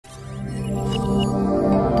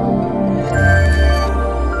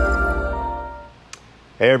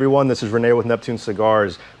Hey everyone, this is Rene with Neptune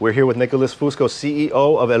Cigars. We're here with Nicolas Fusco, CEO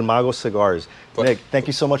of Mago Cigars. Nick, thank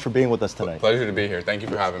you so much for being with us tonight. Pleasure to be here. Thank you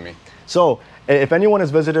for having me. So, if anyone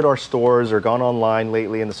has visited our stores or gone online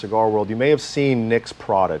lately in the cigar world, you may have seen Nick's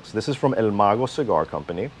products. This is from Mago Cigar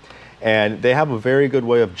Company, and they have a very good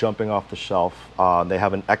way of jumping off the shelf. They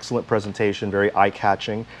have an excellent presentation, very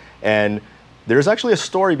eye-catching, and there's actually a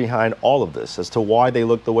story behind all of this as to why they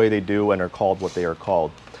look the way they do and are called what they are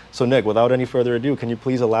called. So Nick, without any further ado, can you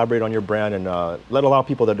please elaborate on your brand and allow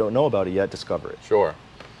people that don't know about it yet discover it? Sure.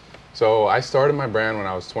 So I started my brand when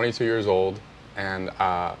I was 22 years old, and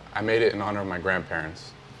I made it in honor of my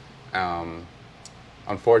grandparents.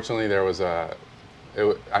 Unfortunately,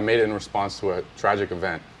 I made it in response to a tragic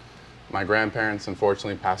event. My grandparents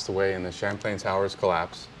unfortunately passed away in the Champlain Towers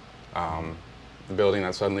collapse, the building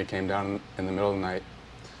that suddenly came down in the middle of the night.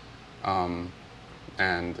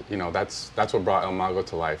 And you know, that's what brought El Mago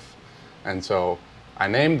to life. And so I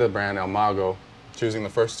named the brand El Mago, choosing the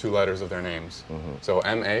first two letters of their names. So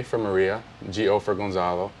M-A for Maria, G-O for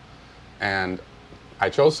Gonzalo. And I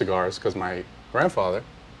chose cigars because my grandfather,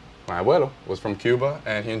 my abuelo, was from Cuba,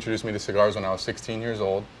 and he introduced me to cigars when I was 16 years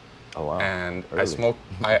old. Oh wow. And Early. I smoked,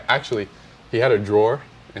 he had a drawer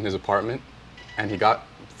in his apartment, and he got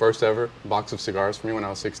first ever box of cigars for me when I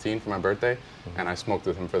was 16 for my birthday, and I smoked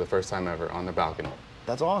with him for the first time ever on the balcony.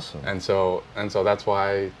 That's awesome. And so that's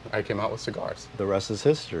why I came out with cigars. The rest is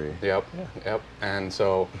history. Yep, yep. And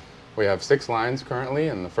so we have 6 lines currently,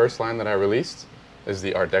 and the first line that I released is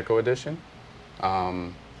the Art Deco edition.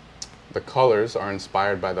 The colors are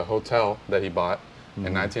inspired by the hotel that he bought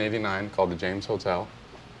in 1989 called the James Hotel.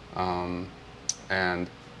 And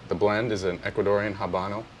the blend is an Ecuadorian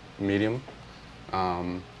Habano medium.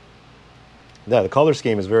 Yeah, the color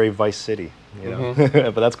scheme is very Vice City, you know,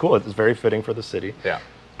 but that's cool. It's very fitting for the city. Yeah.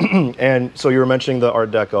 And so you were mentioning the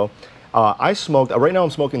Art Deco. I smoked, right now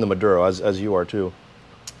I'm smoking the Maduro, as you are too.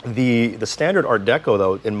 The standard Art Deco,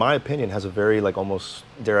 though, in my opinion, has a very, like, almost,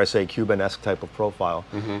 dare I say, Cuban-esque type of profile.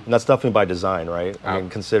 And that's definitely by design, right? I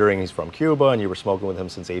mean, considering he's from Cuba and you were smoking with him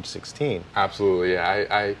since age 16. Absolutely,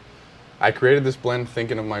 yeah. I created this blend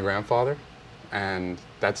thinking of my grandfather, and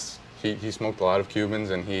he smoked a lot of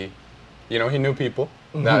Cubans, and he knew people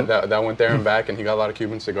that went there and back, and he got a lot of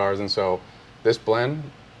Cuban cigars, and so this blend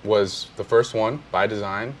was the first one by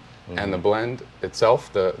design, and the blend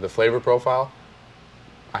itself, the flavor profile,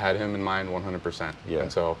 I had him in mind 100%. Yeah. And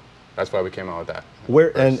so that's why we came out with that.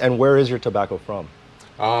 Where is your tobacco from?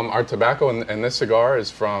 Our tobacco in this cigar is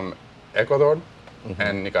from Ecuador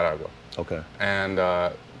and Nicaragua. Okay. And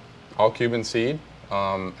all Cuban seed,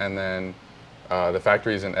 and then the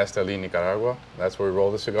factory is in Esteli, Nicaragua. That's where we roll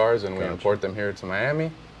the cigars, and we import them here to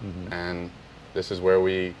Miami, and this is where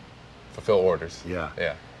we fulfill orders. Yeah.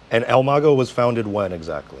 Yeah. And El Mago was founded when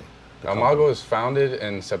exactly? El Mago was founded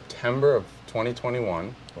in September of 2021.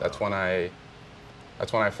 Wow. That's when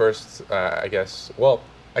I first, I guess, well,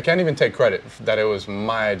 I can't even take credit that it was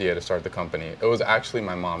my idea to start the company. It was actually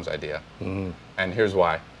my mom's idea. And here's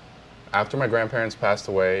why. After my grandparents passed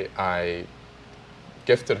away, I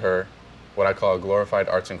gifted her what I call a glorified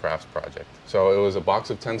arts and crafts project. So it was a box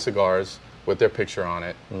of 10 cigars with their picture on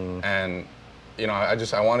it. And you know,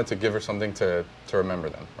 I wanted to give her something to remember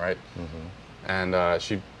them, right? And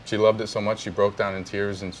she loved it so much, she broke down in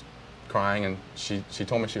tears and crying, and she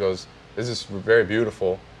told me, she goes, "This is very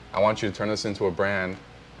beautiful. I want you to turn this into a brand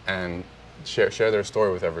and share their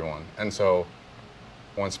story with everyone." And so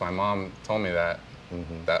once my mom told me that,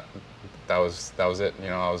 that was it. You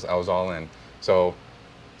know, I was all in. So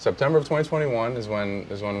September of 2021 is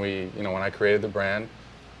when we, you know, when I created the brand,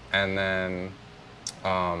 and then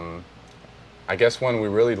I guess when we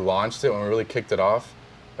really launched it, when we really kicked it off,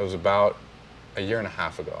 it was about a year and a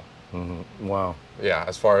half ago. Wow. Yeah,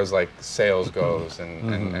 as far as like sales goes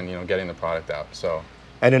and you know, getting the product out. So.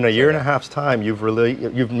 And in a year and a half's time,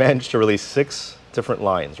 you've managed to release 6 different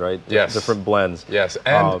lines, right? Yes. Different blends. Yes,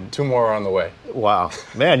 and 2 more are on the way. Wow.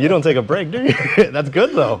 Man, you don't take a break, do you? That's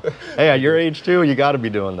good, though. Hey, at your age, too, you got to be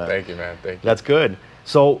doing that. Thank you, man. Thank you. That's good.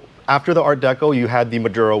 So after the Art Deco, you had the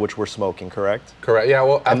Maduro, which we're smoking, correct? Correct, yeah.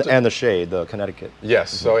 Well, and the Shade, the Connecticut.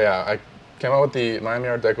 Yes, so yeah, I came out with the Miami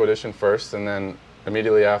Art Deco edition first, and then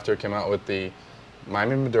immediately after came out with the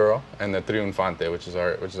Miami Maduro and the Triunfante, which is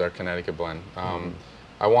our Connecticut blend.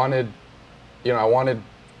 I wanted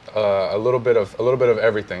a little bit of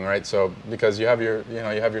everything, right? So because you have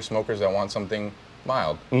your smokers that want something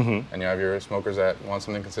mild, and you have your smokers that want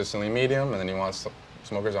something consistently medium, and then you want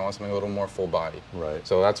smokers that want something a little more full body. Right.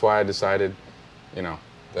 So that's why I decided, you know,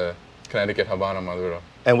 the Connecticut Habano Maduro.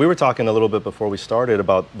 And we were talking a little bit before we started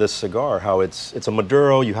about this cigar, how it's a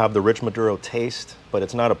Maduro. You have the rich Maduro taste, but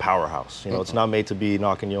it's not a powerhouse. You know, it's not made to be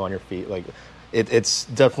knocking you on your feet. Like, it's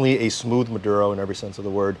definitely a smooth Maduro in every sense of the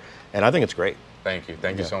word, and I think it's great. Thank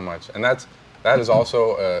you so much. And that is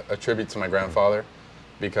also a tribute to my grandfather,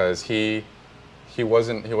 because he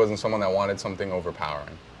wasn't someone that wanted something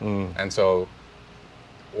overpowering. And so,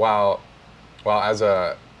 while as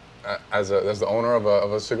the owner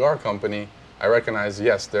of a cigar company, I recognize,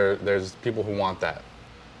 yes, there's people who want that,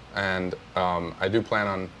 and I do plan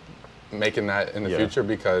on making that in the future,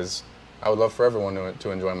 because I would love for everyone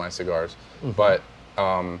to enjoy my cigars. But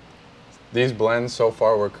these blends so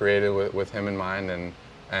far were created with him in mind,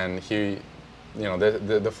 and he, you know,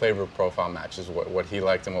 the flavor profile matches what he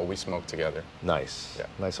liked and what we smoked together. Nice,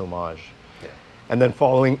 nice homage. Yeah. And then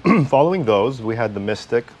following those, we had the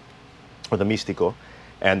Mystic, or the Místico,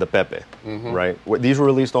 and the Pepe, right? These were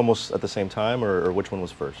released almost at the same time, or which one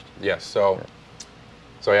was first? Yes, so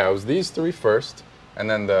it was these three first, and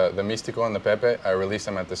then the Místico and the Pepe, I released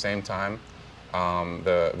them at the same time.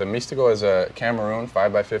 The Místico is a Cameroon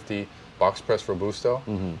 5x50 box press Robusto,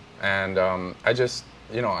 and I just,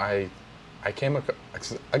 you know, I get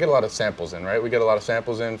a lot of samples in, right? We get a lot of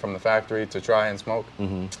samples in from the factory to try and smoke,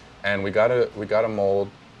 and we got a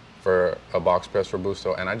mold for a box press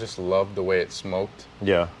Robusto, and I just loved the way it smoked.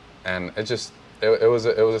 Yeah. And it was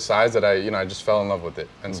a size that I just fell in love with it,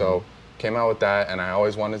 and so came out with that. And I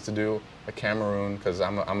always wanted to do a Cameroon, because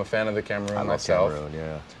I'm a fan of the Cameroon myself. Cameroon,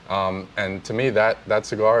 yeah. And to me, that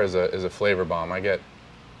cigar is a flavor bomb. I get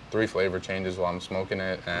 3 flavor changes while I'm smoking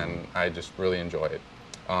it, and I just really enjoy it.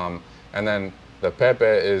 And then the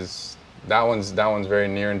Pepe that one's very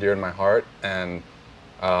near and dear to my heart, and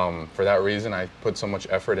for that reason, I put so much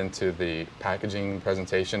effort into the packaging,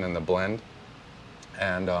 presentation, and the blend.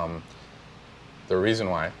 And the reason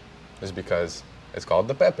why is because it's called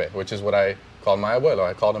the Pepe, which is what I called my abuelo.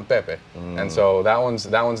 I called him Pepe, and so that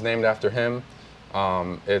one's named after him.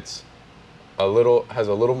 It's has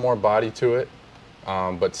a little more body to it,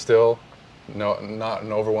 but still not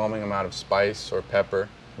an overwhelming amount of spice or pepper.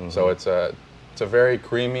 So it's a very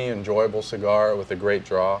creamy, enjoyable cigar with a great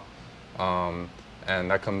draw.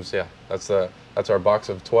 And that comes, that's our box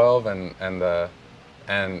of 12, and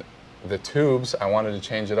the tubes, I wanted to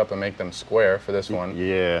change it up and make them square for this one.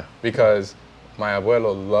 Yeah. Because my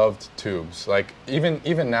abuelo loved tubes. Like,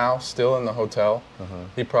 even now, still in the hotel,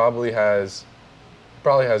 he probably has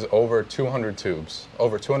over 200 tubes,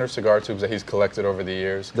 over 200 cigar tubes that he's collected over the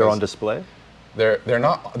years. They're on display? They're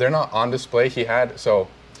not on display. He had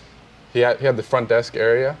the front desk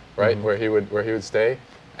area, right, where he would stay.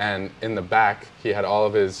 And in the back, he had all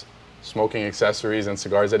of his smoking accessories and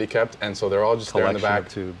cigars that he kept, and so they're all just there in the back.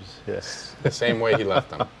 Collection of tubes, yes. The same way he left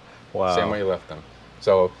them. Wow. Same way he left them.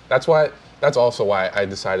 So that's also why I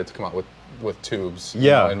decided to come out with tubes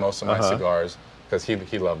in most of my cigars, because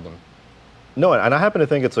he loved them. No, and I happen to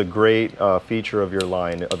think it's a great feature of your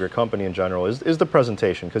line, of your company in general, is the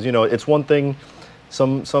presentation. Because, you know, it's one thing,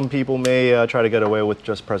 some people may try to get away with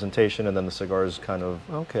just presentation, and then the cigar is kind of,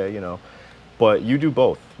 okay, you know. But you do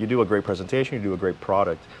both. You do a great presentation, you do a great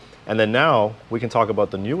product. And then now we can talk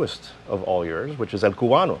about the newest of all yours, which is El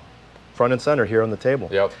Cubano, front and center here on the table.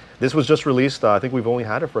 Yep. This was just released, I think we've only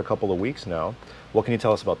had it for a couple of weeks now. What can you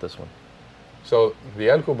tell us about this one? So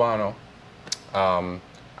the El Cubano,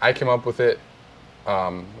 I came up with it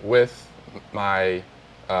with my,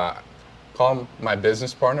 call him my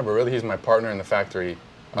business partner, but really he's my partner in the factory.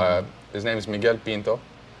 His name is Miguel Pinto.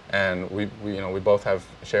 And we both have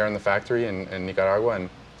a share in the factory in Nicaragua, and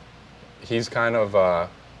he's kind of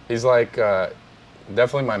he's like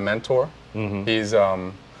definitely my mentor. He's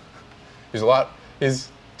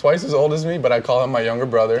twice as old as me, but I call him my younger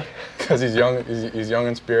brother because he's young. He's young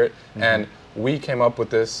in spirit, and we came up with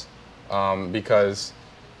this because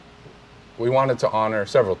we wanted to honor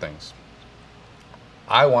several things.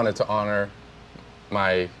 I wanted to honor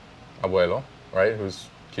my abuelo, right, who's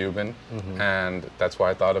Cuban, and that's why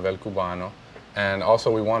I thought of El Cubano. And also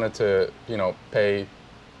we wanted to, pay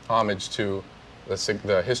homage to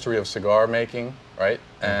the history of cigar making, right?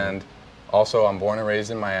 And also I'm born and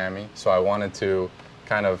raised in Miami, so I wanted to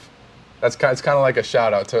it's kind of like a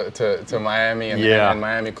shout out to Miami and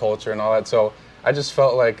Miami culture and all that. So I just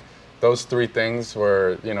felt like those three things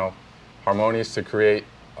were, harmonious to create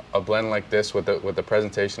a blend like this with the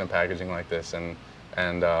presentation and packaging like this. And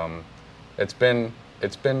it's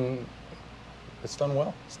done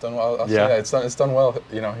well. It's done well. I'll say that. It's done well.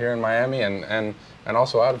 Here in Miami and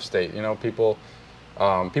also out of state. People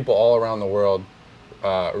all around the world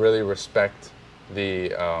really respect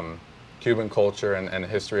the Cuban culture and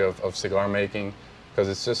history of cigar making, because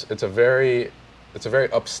it's a very it's a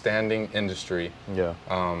very upstanding industry. Yeah.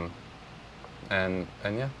 And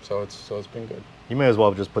yeah, so it's been good. You may as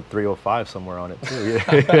well just put 305 somewhere on it too.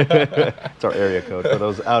 It's our area code for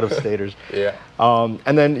those out-of-staters. Yeah.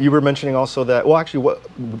 And then you were mentioning also that, well, actually,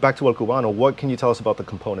 back to El Cubano, what can you tell us about the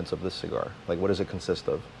components of this cigar? Like, what does it consist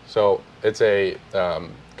of? So it's a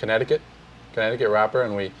Connecticut wrapper,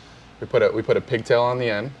 and we put a pigtail on the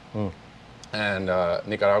end, and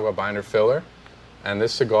Nicaragua binder filler, and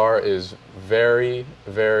this cigar is very,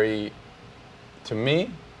 very, to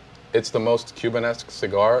me, it's the most Cubanesque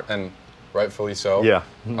cigar, and rightfully so. Yeah,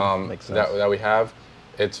 makes sense. That we have.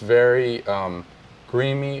 It's very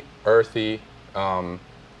creamy, earthy,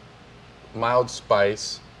 mild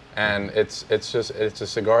spice, and it's a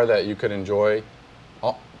cigar that you could enjoy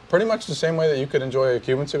pretty much the same way that you could enjoy a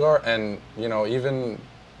Cuban cigar. And you know, even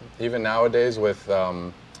nowadays with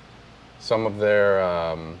some of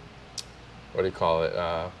their what do you call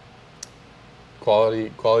it?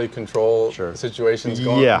 Quality control situations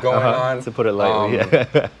going on. To put it lightly,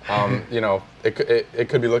 you know, it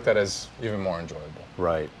could be looked at as even more enjoyable.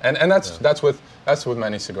 Right. And that's with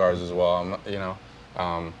many cigars as well. You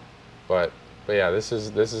know, but yeah, this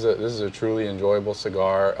is a truly enjoyable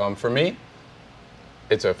cigar. For me,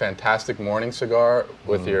 it's a fantastic morning cigar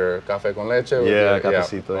with your café con leche.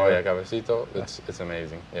 Cafecito. Oh yeah, cafecito. It's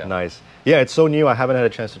amazing. Yeah. Nice. Yeah, it's so new. I haven't had a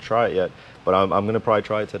chance to try it yet, but I'm gonna probably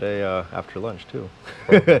try it today after lunch too.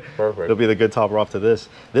 Perfect. It'll be the good topper off to this.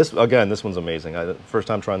 This one's amazing. First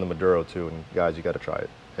time trying the Maduro too, and guys, you got to try it.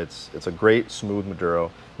 It's a great smooth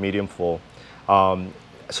Maduro, medium full.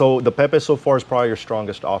 So the Pepe so far is probably your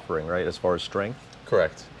strongest offering, right, as far as strength?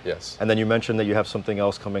 Correct. Yes. And then you mentioned that you have something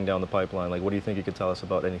else coming down the pipeline. Like, what do you think you could tell us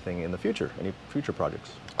about anything in the future? Any future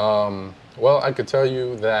projects? Well, I could tell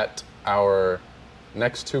you that our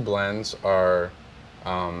next two blends are,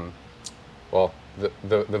 well,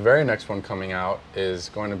 the very next one coming out is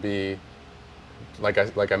going to be, like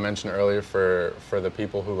I mentioned earlier, for the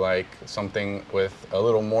people who like something with a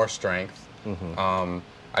little more strength.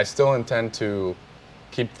 I still intend to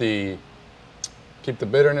keep the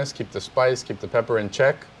bitterness, keep the spice, keep the pepper in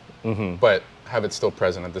check, but have it still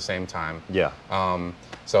present at the same time. Yeah.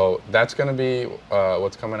 So that's going to be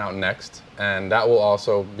what's coming out next, and that will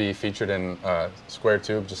also be featured in square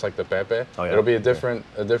tube, just like the Pepe. Oh, yeah. It'll be a different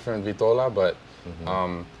vitola, but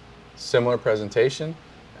similar presentation.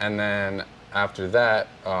 And then after that,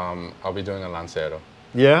 I'll be doing a Lancero.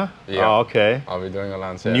 Yeah? Yeah. Oh, okay. I'll be doing a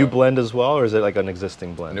Lancero. New blend as well, or is it like an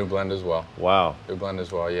existing blend? New blend as well. Wow. New blend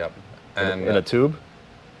as well. Yep. And in a tube?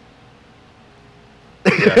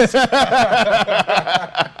 Yes.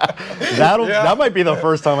 That might be the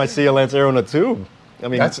first time I see a Lancero in a tube. I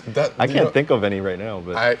mean, I can't think of any right now.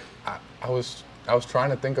 But I was trying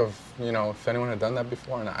to think of, you know, if anyone had done that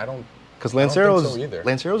before, and I don't. Because Lanceros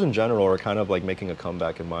Lanceros in general are kind of like making a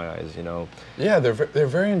comeback in my eyes, you know. Yeah, they're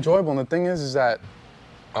very enjoyable, and the thing is that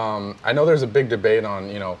I know there's a big debate on,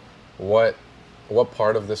 you know, what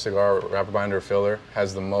part of the cigar wrapper binder filler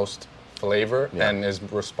has the most flavor and is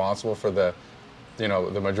responsible for the, you know,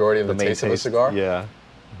 the majority of the taste of the cigar. Yeah.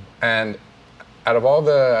 And out of all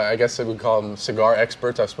the, I guess I would call them cigar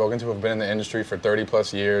experts I've spoken to who have been in the industry for 30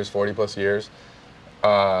 plus years, 40 plus years,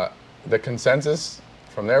 the consensus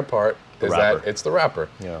from their part is that it's the wrapper.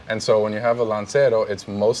 Yeah. And so when you have a Lancero, it's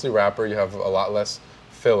mostly wrapper. You have a lot less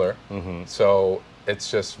filler. So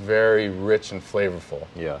it's just very rich and flavorful.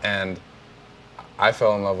 Yeah. And I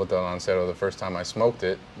fell in love with the Lancero the first time I smoked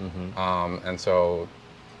it. And so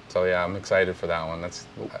yeah, I'm excited for that one.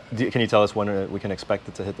 Can you tell us when we can expect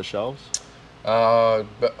it to hit the shelves?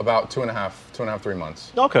 About 3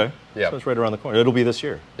 months. Okay. Yeah. So it's right around the corner. It'll be this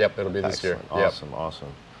year. Yep, it'll be this year. Awesome,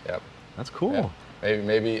 awesome. Yep. That's cool. Yep.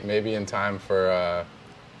 Maybe in time for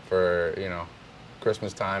you know,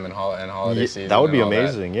 Christmas time and holiday season. That would be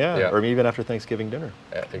amazing. Yeah. Or even after Thanksgiving dinner.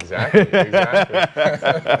 Yeah, exactly.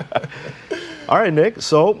 Exactly. All right, Nick.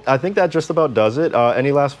 So I think that just about does it.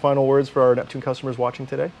 Any last final words for our Neptune customers watching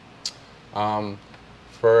today?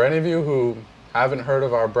 For any of you who haven't heard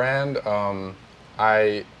of our brand,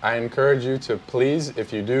 I encourage you to please,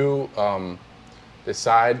 if you do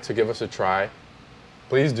decide to give us a try,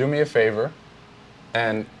 please do me a favor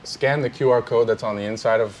and scan the QR code that's on the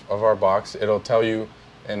inside of our box. It'll tell you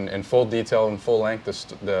in full detail and full length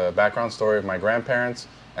the background story of my grandparents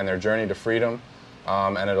and their journey to freedom,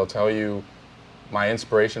 and it'll tell you my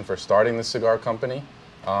inspiration for starting this cigar company.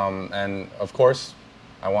 And of course,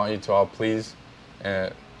 I want you to all please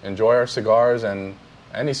enjoy our cigars and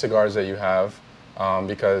any cigars that you have,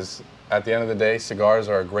 because at the end of the day, cigars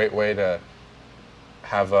are a great way to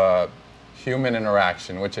have a human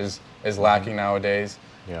interaction, which is lacking nowadays.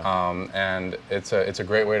 Yeah. And it's a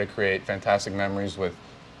great way to create fantastic memories with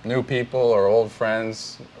new people or old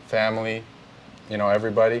friends, family, you know,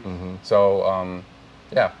 everybody. So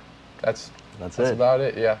yeah, that's about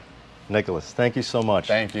it. Yeah. Nicholas, thank you so much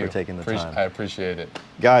Thank you for taking the time. I appreciate it.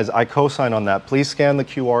 Guys, I co-sign on that. Please scan the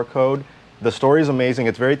QR code. The story is amazing.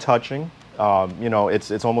 It's very touching. You know,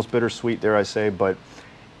 it's almost bittersweet, dare I say, but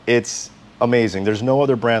it's amazing. There's no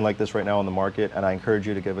other brand like this right now on the market, and I encourage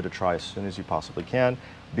you to give it a try as soon as you possibly can.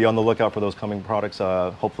 Be on the lookout for those coming products,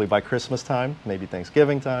 hopefully by Christmas time, maybe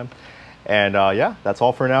Thanksgiving time. And yeah, that's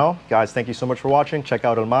all for now. Guys, thank you so much for watching. Check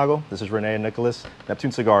out El Mago. This is Renee and Nicholas.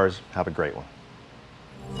 Neptune Cigars. Have a great one.